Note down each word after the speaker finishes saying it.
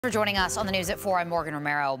For joining us on the News at 4, I'm Morgan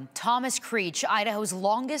Romero. Thomas Creech, Idaho's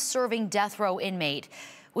longest-serving death row inmate,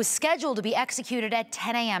 was scheduled to be executed at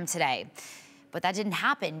 10 a.m. today. But that didn't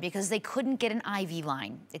happen because they couldn't get an IV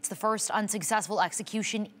line. It's the first unsuccessful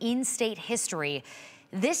execution in state history.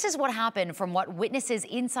 This is what happened from what witnesses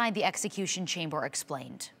inside the execution chamber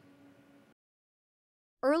explained.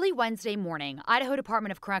 Early Wednesday morning, Idaho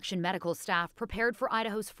Department of Correction medical staff prepared for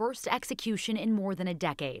Idaho's first execution in more than a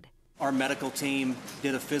decade. Our medical team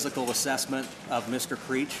did a physical assessment of Mr.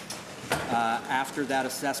 Creech. After that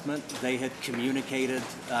assessment, they had communicated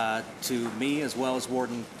to me as well as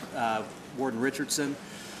Warden Richardson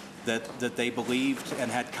that they believed and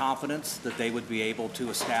had confidence that they would be able to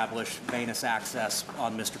establish venous access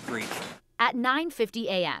on Mr. Creech. At 9:50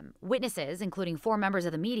 a.m., witnesses, including 4 members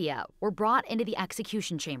of the media, were brought into the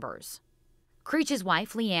execution chambers. Creech's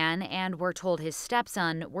wife, Leanne, and we're told his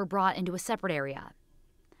stepson were brought into a separate area.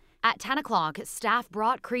 At 10 o'clock, staff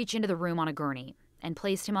brought Creech into the room on a gurney and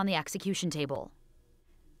placed him on the execution table.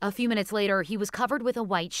 A few minutes later, he was covered with a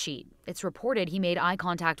white sheet. It's reported he made eye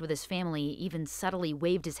contact with his family, even subtly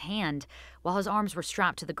waved his hand while his arms were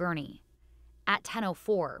strapped to the gurney. At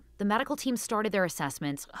 10:04, the medical team started their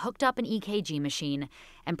assessments, hooked up an EKG machine,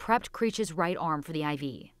 and prepped Creech's right arm for the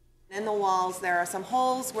IV. In the walls, there are some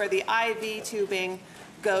holes where the IV tubing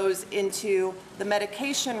goes into the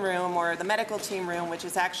medication room or the medical team room, which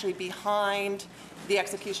is actually behind the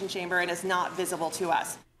execution chamber and is not visible to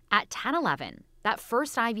us. At 10:11, that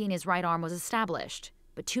first IV in his right arm was established,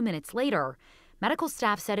 but 2 minutes later, medical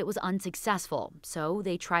staff said it was unsuccessful, so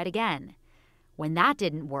they tried again. When that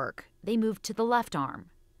didn't work, they moved to the left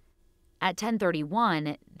arm. At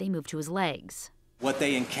 10:31, they moved to his legs. What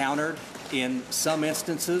they encountered in some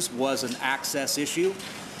instances was an access issue,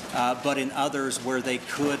 but in others where they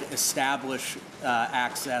could establish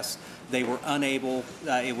access, they were unable.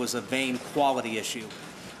 It was a vein quality issue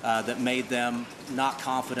that made them not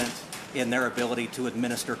confident in their ability to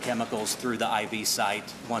administer chemicals through the IV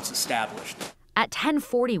site once established. At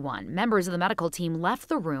 10:41, members of the medical team left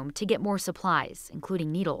the room to get more supplies,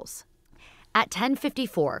 including needles. At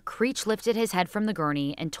 10:54, Creech lifted his head from the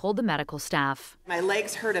gurney and told the medical staff, "My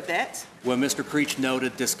legs hurt a bit." When Mr. Creech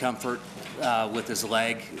noted discomfort with his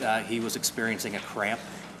leg, he was experiencing a cramp,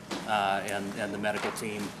 and the medical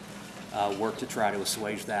team worked to try to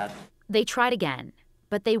assuage that. They tried again,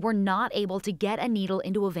 but they were not able to get a needle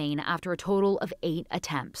into a vein after a total of 8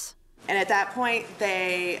 attempts. And at that point,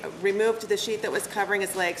 they removed the sheet that was covering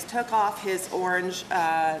his legs, took off his orange,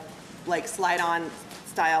 like slide-on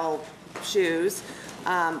style shoes,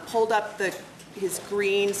 pulled up his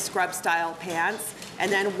green scrub-style pants,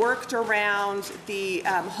 and then worked around the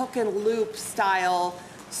hook and loop style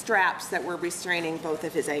straps that were restraining both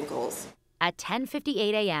of his ankles. At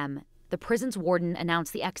 10:58 a.m., the prison's warden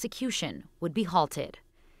announced the execution would be halted.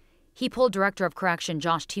 He pulled Director of Correction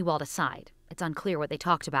Josh Tewald aside. It's unclear what they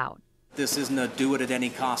talked about. This isn't a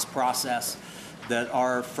do-it-at-any-cost process. That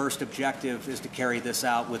our first objective is to carry this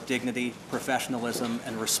out with dignity, professionalism,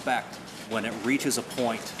 and respect. When it reaches a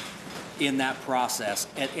point in that process,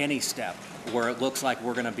 at any step, where it looks like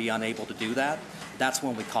we're going to be unable to do that, that's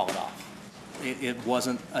when we call it off. It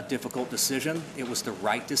wasn't a difficult decision. It was the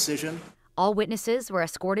right decision. All witnesses were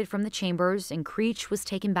escorted from the chambers, and Creech was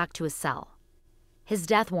taken back to his cell. His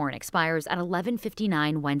death warrant expires at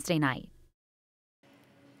 11:59 Wednesday night.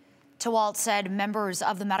 Tewald said members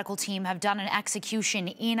of the medical team have done an execution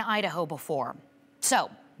in Idaho before. So,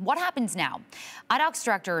 what happens now? IDOC's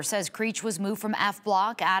director says Creech was moved from F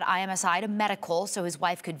block at IMSI to medical so his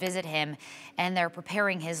wife could visit him, and they're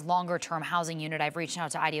preparing his longer-term housing unit. I've reached out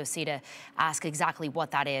to IDOC to ask exactly what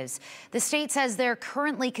that is. The state says they're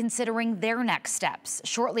currently considering their next steps.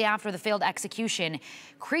 Shortly after the failed execution,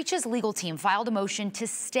 Creech's legal team filed a motion to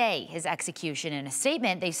stay his execution. In a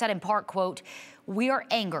statement, they said in part, quote, "We are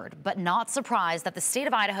angered but not surprised that the state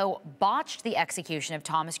of Idaho botched the execution of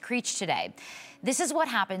Thomas Creech today. This is what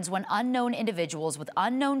happens when unknown individuals with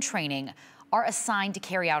unknown training are assigned to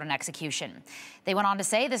carry out an execution." They went on to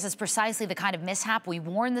say this is precisely the kind of mishap we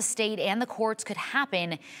warned the state and the courts could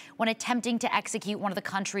happen when attempting to execute one of the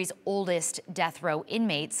country's oldest death row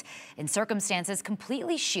inmates in circumstances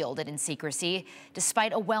completely shielded in secrecy,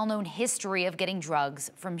 despite a well-known history of getting drugs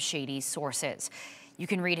from shady sources. You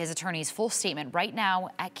can read his attorney's full statement right now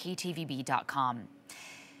at ktvb.com.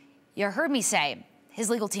 You heard me say his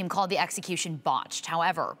legal team called the execution botched.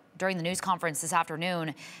 However, during the news conference this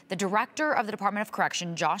afternoon, the director of the Department of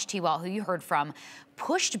Correction, Josh Tewald, who you heard from,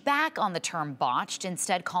 pushed back on the term botched,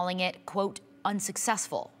 instead calling it, quote,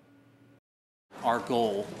 unsuccessful. Our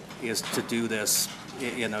goal is to do this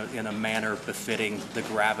in a manner befitting the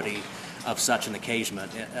gravity of such an occasion,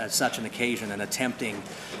 and attempting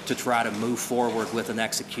to try to move forward with an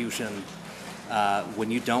execution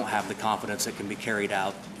when you don't have the confidence it can be carried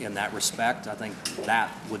out in that respect. I think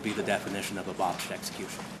that would be the definition of a botched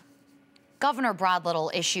execution. Governor Brad Little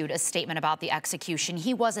issued a statement about the execution.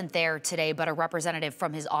 He wasn't there today, but a representative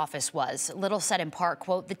from his office was. Little said in part,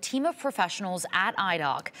 quote, "The team of professionals at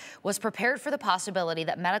IDOC was prepared for the possibility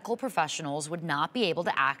that medical professionals would not be able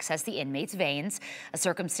to access the inmates' veins, a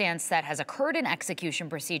circumstance that has occurred in execution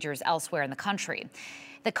procedures elsewhere in the country.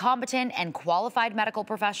 The competent and qualified medical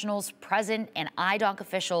professionals present and IDOC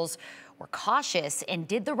officials were cautious and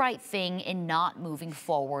did the right thing in not moving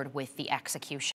forward with the execution."